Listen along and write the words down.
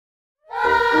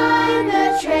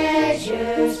the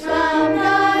treasures from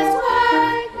God's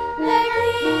word, the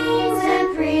kings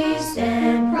and priests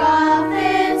and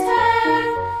prophets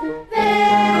heard,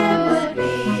 there would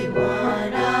be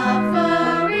one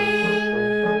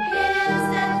offering, his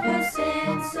death for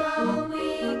sin, so we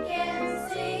can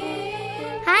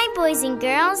sing. Hi, boys and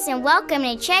girls, and welcome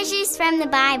to Treasures from the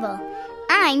Bible.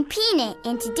 I'm Peanut,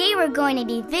 and today we're going to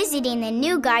be visiting the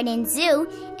New Garden Zoo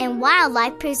and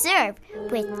Wildlife Preserve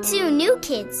with two new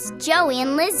kids, Joey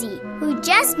and Lizzie, who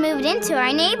just moved into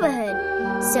our neighborhood.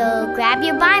 So grab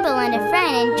your Bible and a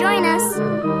friend and join us.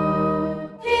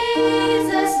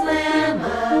 Jesus, Lamb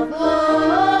of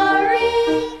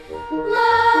glory,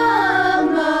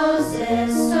 love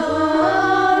Moses'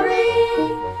 story,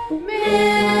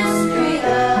 mystery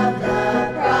of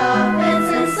the prophets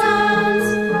and Psalms,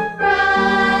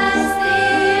 Christ the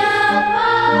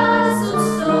apostle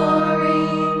story.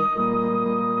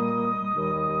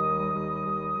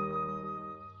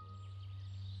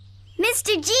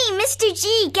 Mr. G,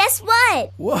 guess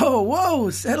what? Whoa,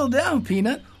 settle down,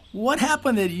 Peanut. What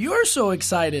happened that you're so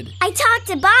excited? I talked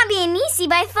to Bobby and Niecy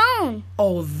by phone.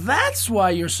 Oh, that's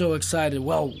why you're so excited.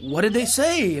 Well, what did they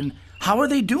say, and how are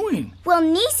they doing? Well,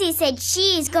 Niecy said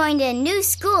she's going to a new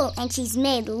school and she's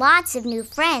made lots of new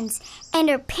friends. And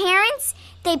her parents,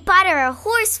 they bought her a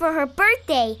horse for her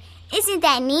birthday. Isn't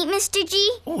that neat, Mr.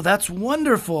 G? Oh, that's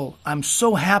wonderful. I'm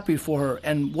so happy for her.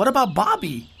 And what about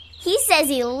Bobby? He says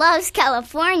he loves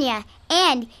California,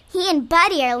 and he and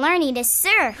Buddy are learning to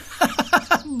surf.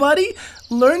 Buddy,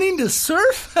 learning to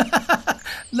surf?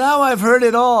 Now I've heard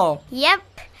it all. Yep.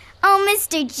 Oh,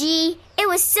 Mr. G, it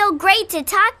was so great to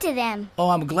talk to them. Oh,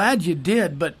 I'm glad you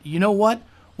did, but you know what?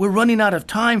 We're running out of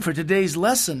time for today's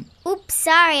lesson. Oops,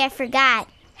 sorry, I forgot.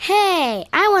 Hey,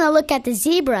 I want to look at the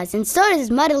zebras, and so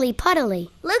does Muddly Puddly.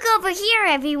 Look over here,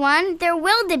 everyone. They're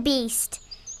wildebeest.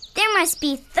 There must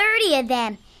be 30 of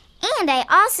them. And I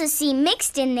also see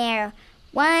mixed in there.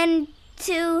 1,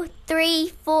 2,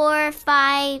 3, 4,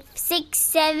 5, 6,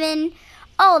 7.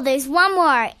 Oh, there's one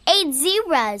more. 8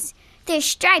 zebras. Their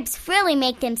stripes really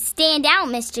make them stand out,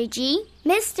 Mr. G.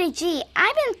 Mr. G,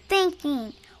 I've been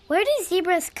thinking, where do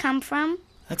zebras come from?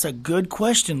 That's a good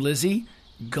question, Lizzie.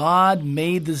 God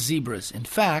made the zebras. In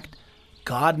fact,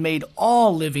 God made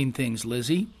all living things,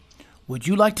 Lizzie. Would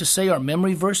you like to say our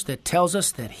memory verse that tells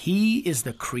us that He is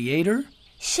the Creator?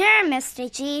 Sure, Mr.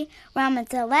 G. Romans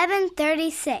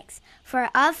 11:36. For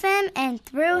of him and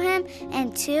through him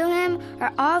and to him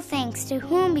are all things, to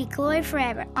whom be glory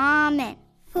forever. Amen.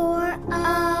 For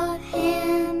of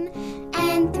him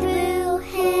and through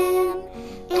him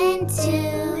and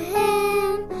to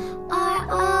him are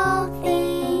all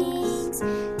things,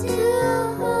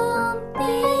 to whom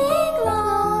be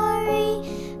glory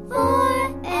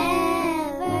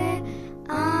forever.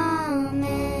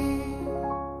 Amen.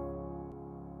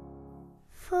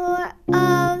 For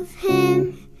of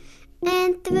him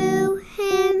and through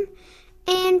him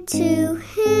and to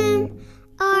him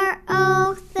are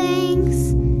all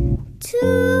things,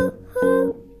 to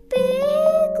whom be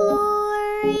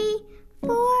glory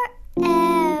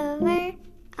forever.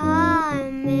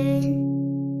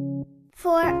 Amen.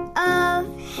 For of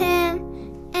him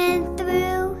and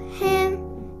through him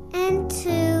and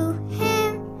to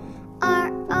him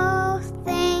are all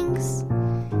things,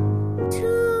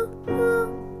 to whom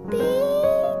be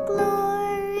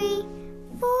glory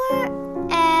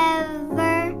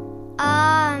forever.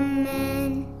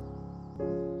 Amen.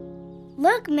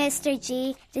 Look, Mr.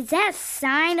 G, does that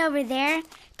sign over there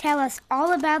tell us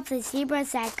all about the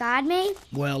zebras that God made?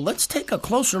 Well, let's take a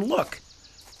closer look.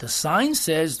 The sign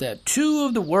says that 2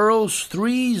 of the world's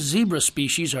 3 zebra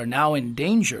species are now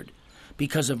endangered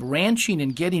because of ranching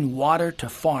and getting water to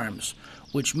farms,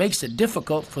 which makes it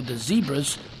difficult for the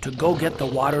zebras to go get the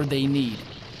water they need.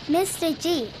 Mr.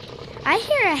 G, I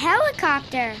hear a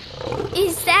helicopter.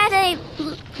 Is that a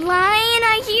lion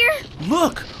I hear?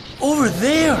 Look, over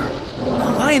there.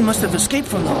 The lion must have escaped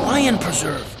from the lion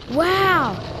preserve.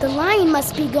 Wow, the lion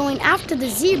must be going after the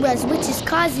zebras, which is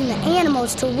causing the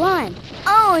animals to run.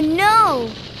 Oh, no.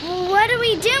 What do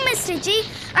we do, Mr. G?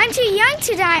 I'm too young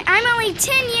to die. I'm only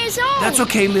 10 years old. That's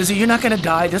okay, Lizzie. You're not going to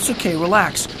die. That's okay.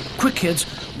 Relax. Quick, kids.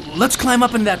 Let's climb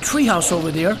up in that treehouse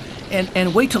over there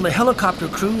and wait till the helicopter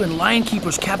crew and lion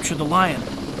keepers capture the lion.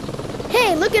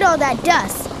 Hey, look at all that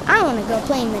dust. I want to go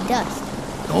play in the dust.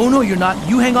 Oh, no, you're not.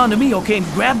 You hang on to me, okay? And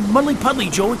grab Muddly Puddly,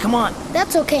 Joey. Come on.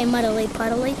 That's okay, Muddly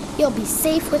Puddly. You'll be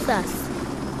safe with us.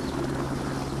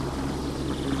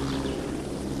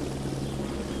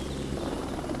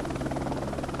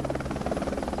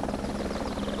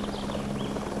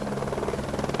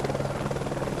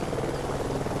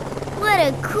 What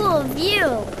a cool beautiful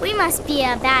view. We must be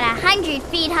about 100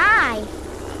 feet high.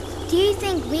 Do you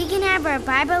think we can have our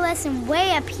Bible lesson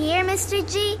way up here, Mr.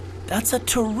 G? That's a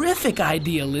terrific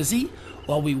idea, Lizzie,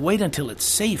 while we wait until it's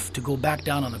safe to go back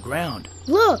down on the ground.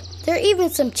 Look, there are even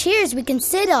some chairs we can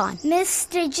sit on.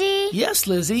 Mr. G? Yes,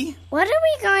 Lizzie? What are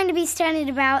we going to be studying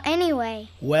about anyway?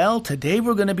 Well, today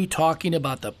we're going to be talking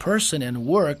about the person and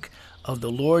work of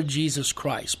the Lord Jesus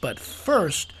Christ. But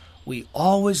first, we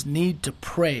always need to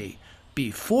pray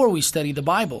before we study the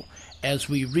Bible, as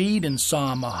we read in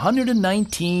Psalm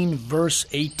 119, verse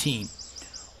 18.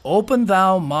 Open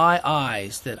thou my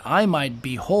eyes, that I might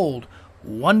behold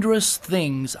wondrous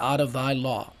things out of thy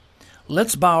law.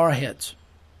 Let's bow our heads.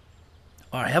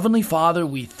 Our Heavenly Father,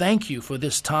 we thank you for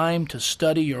this time to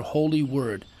study your holy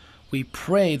word. We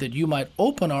pray that you might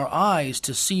open our eyes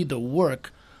to see the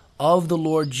work of the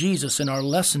Lord Jesus in our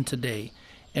lesson today.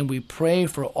 And we pray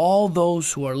for all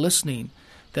those who are listening,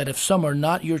 that if some are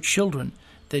not your children,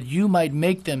 that you might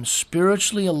make them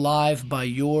spiritually alive by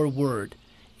your word.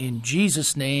 In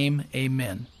Jesus' name,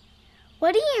 amen.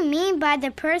 What do you mean by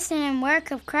the person and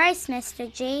work of Christ,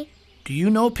 Mr. G? Do you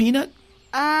know, Peanut?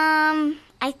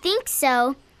 I think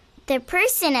so. The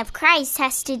person of Christ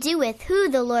has to do with who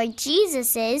the Lord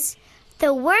Jesus is.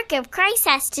 The work of Christ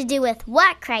has to do with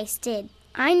what Christ did.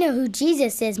 I know who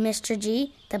Jesus is, Mr.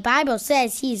 G. The Bible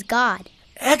says he's God.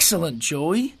 Excellent,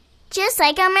 Joey. Just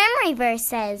like our memory verse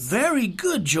says. Very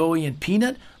good, Joey and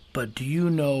Peanut. But do you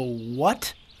know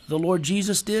what the Lord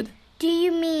Jesus did? Do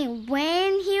you mean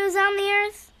when he was on the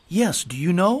earth? Yes, do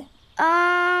you know?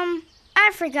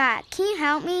 I forgot. Can you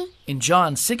help me? In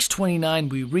John 6:29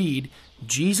 we read,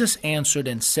 Jesus answered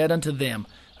and said unto them,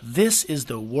 This is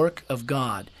the work of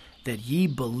God, that ye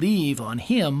believe on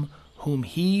him whom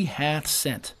he hath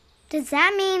sent. Does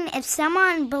that mean if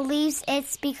someone believes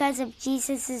it's because of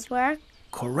Jesus' work?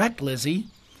 Correct, Lizzie.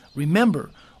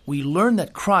 Remember, we learn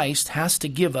that Christ has to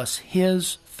give us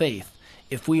his faith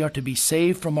if we are to be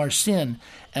saved from our sin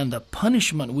and the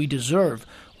punishment we deserve,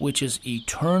 which is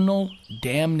eternal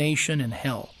damnation in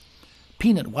hell.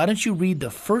 Peanut, why don't you read the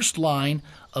first line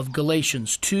of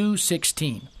Galatians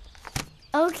 2:16?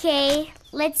 Okay,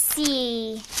 let's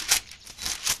see.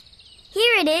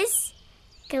 Here it is.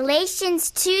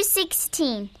 Galatians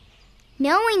 2:16.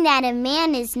 Knowing that a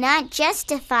man is not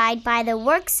justified by the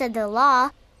works of the law,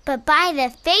 but by the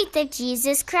faith of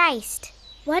Jesus Christ.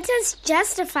 What does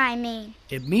justify mean?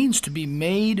 It means to be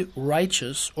made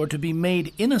righteous or to be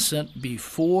made innocent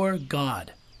before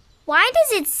God. Why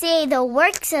does it say the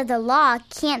works of the law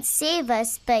can't save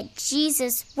us, but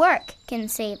Jesus' work can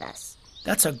save us?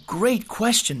 That's a great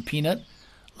question, Peanut.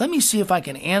 Let me see if I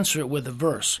can answer it with a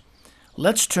verse.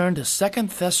 Let's turn to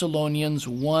 2 Thessalonians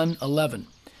 1:11.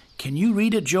 Can you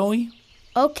read it, Joey?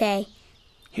 Okay.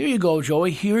 Here you go,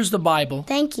 Joey. Here's the Bible.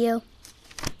 Thank you.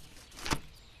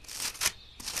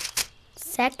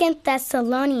 2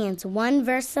 Thessalonians 1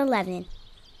 verse 11.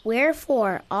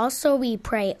 Wherefore also we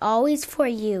pray always for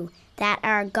you, that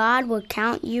our God will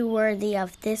count you worthy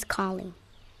of this calling,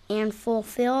 and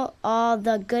fulfill all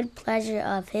the good pleasure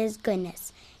of his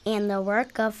goodness, and the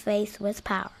work of faith with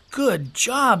power. Good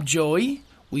job, Joey.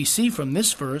 We see from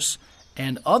this verse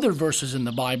and other verses in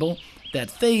the Bible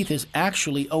that faith is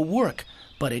actually a work,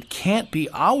 but it can't be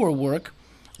our work.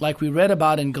 Like we read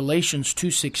about in Galatians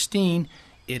 2:16,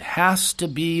 it has to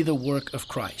be the work of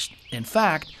Christ. In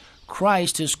fact,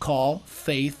 Christ is called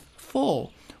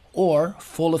faithful, or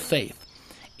full of faith.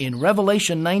 In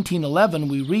Revelation 19:11,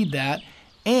 we read that,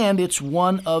 and it's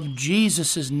one of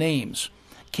Jesus' names.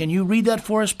 Can you read that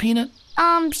for us, Peanut?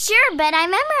 Sure, but I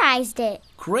memorized it.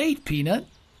 Great, Peanut.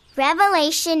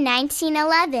 Revelation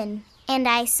 19:11. And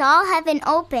I saw heaven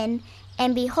open,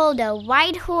 and behold, a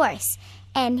white horse,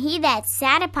 and he that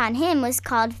sat upon him was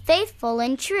called Faithful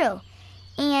and True.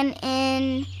 And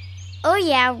in,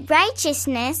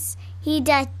 righteousness, he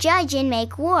doth judge and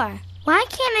make war. Why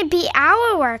can't it be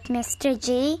our work, Mr.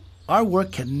 G? Our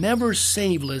work can never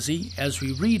save, Lizzie, as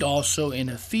we read also in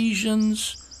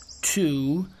Ephesians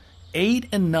 2:8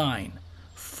 and 9.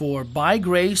 For by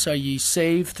grace are ye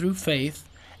saved through faith,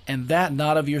 and that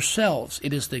not of yourselves.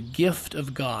 It is the gift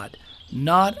of God,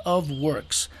 not of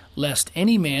works, lest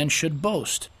any man should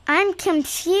boast. I'm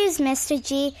confused, Mr.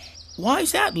 G. Why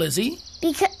is that, Lizzie?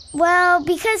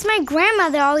 Because my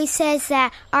grandmother always says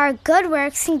that our good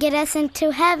works can get us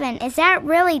into heaven. Is that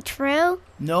really true?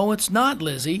 No, it's not,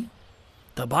 Lizzie.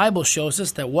 The Bible shows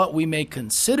us that what we may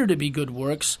consider to be good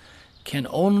works can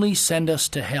only send us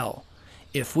to hell.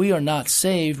 If we are not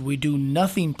saved, we do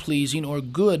nothing pleasing or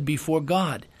good before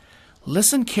God.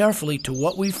 Listen carefully to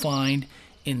what we find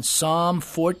in Psalm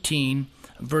 14,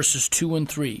 verses 2 and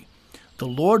 3. The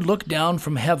Lord looked down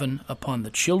from heaven upon the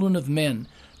children of men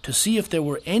to see if there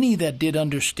were any that did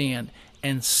understand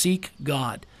and seek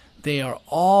God. They are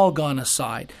all gone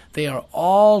aside. They are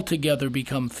altogether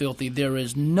become filthy. There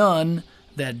is none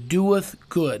that doeth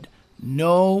good.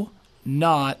 No,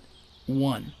 not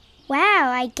one. Wow,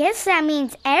 I guess that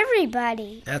means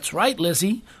everybody. That's right,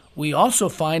 Lizzie. We also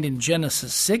find in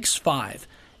Genesis 6:5,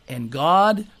 and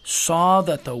God saw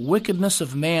that the wickedness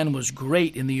of man was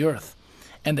great in the earth,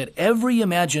 and that every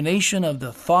imagination of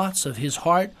the thoughts of his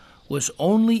heart was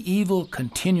only evil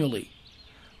continually.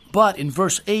 But in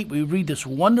verse 8 we read this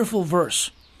wonderful verse,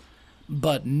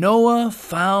 but Noah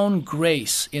found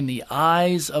grace in the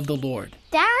eyes of the Lord.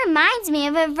 That reminds me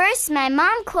of a verse my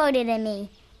mom quoted to me.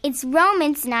 It's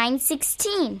Romans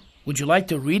 9:16. Would you like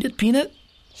to read it, Peanut?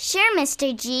 Sure,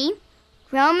 Mr. G.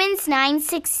 Romans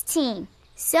 9:16.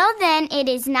 So then it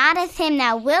is not of him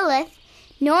that willeth,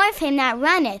 nor of him that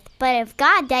runneth, but of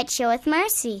God that showeth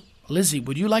mercy. Lizzie,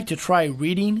 would you like to try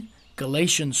reading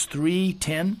Galatians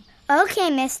 3:10?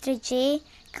 Okay, Mr. G.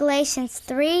 Galatians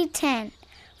 3:10.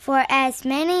 For as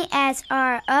many as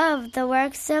are of the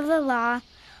works of the law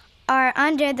are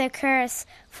under the curse,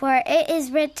 for it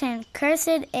is written,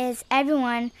 Cursed is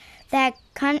everyone that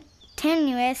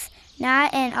continueth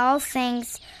not in all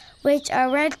things which are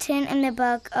written in the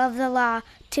book of the law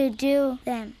to do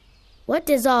them. What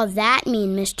does all that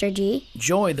mean, Mr. G?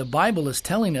 Joy, the Bible is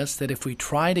telling us that if we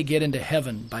try to get into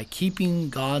heaven by keeping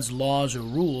God's laws or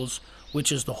rules, which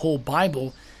is the whole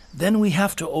Bible, then we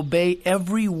have to obey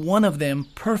every one of them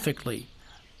perfectly.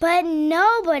 But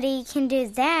nobody can do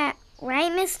that,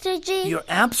 right, Mr. G? You're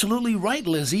absolutely right,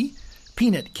 Lizzie.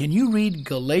 Peanut, can you read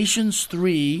Galatians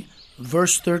 3,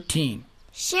 verse 13?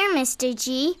 Sure, Mr.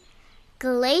 G.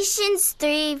 Galatians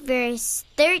 3, verse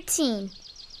 13.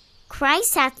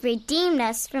 Christ hath redeemed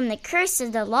us from the curse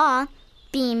of the law,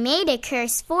 being made a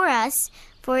curse for us,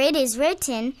 for it is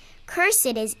written,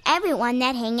 Cursed is everyone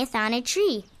that hangeth on a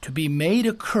tree. To be made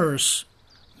a curse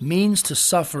means to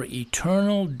suffer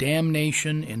eternal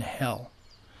damnation in hell.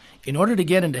 In order to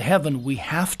get into heaven, we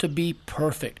have to be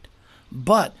perfect.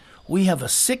 But we have a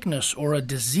sickness or a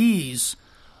disease,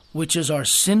 which is our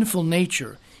sinful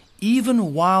nature,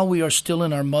 even while we are still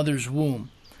in our mother's womb.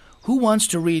 Who wants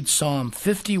to read Psalm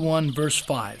 51, verse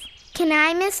 5? Can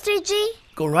I, Mr. G?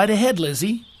 Go right ahead,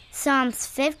 Lizzie. Psalms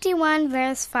 51,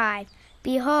 verse 5.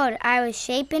 Behold, I was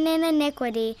shapen in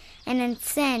iniquity, and in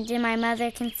sin did my mother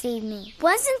conceive me.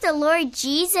 Wasn't the Lord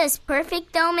Jesus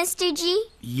perfect, though, Mr. G?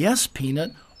 Yes,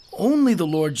 Peanut. Only the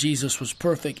Lord Jesus was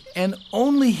perfect, and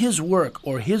only his work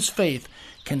or his faith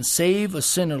can save a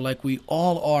sinner like we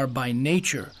all are by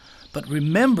nature. But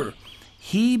remember,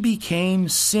 he became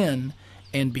sin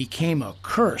and became a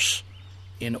curse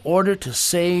in order to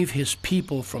save his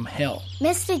people from hell.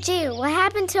 Mr. G, what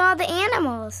happened to all the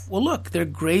animals? Well, look, they're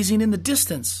grazing in the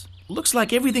distance. Looks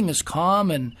like everything is calm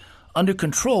and under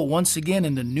control once again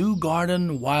in the New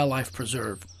Garden Wildlife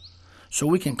Preserve. So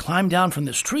we can climb down from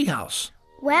this treehouse.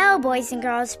 Well, boys and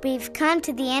girls, we've come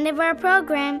to the end of our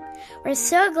program. We're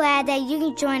so glad that you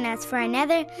can join us for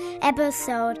another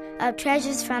episode of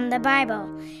Treasures from the Bible.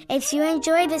 If you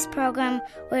enjoyed this program,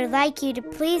 we would like you to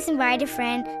please invite a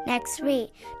friend next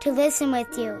week to listen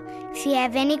with you. If you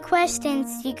have any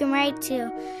questions, you can write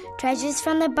to Treasures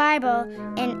from the Bible,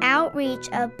 an outreach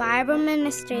of Bible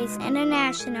Ministries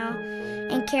International,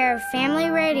 in care of Family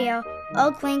Radio,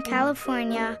 Oakland,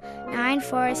 California,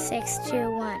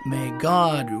 94621. May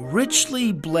God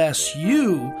richly bless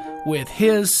you with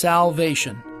his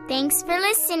salvation. Thanks for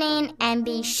listening, and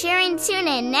be sure and tune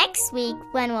in next week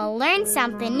when we'll learn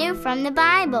something new from the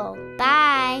Bible.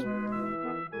 Bye.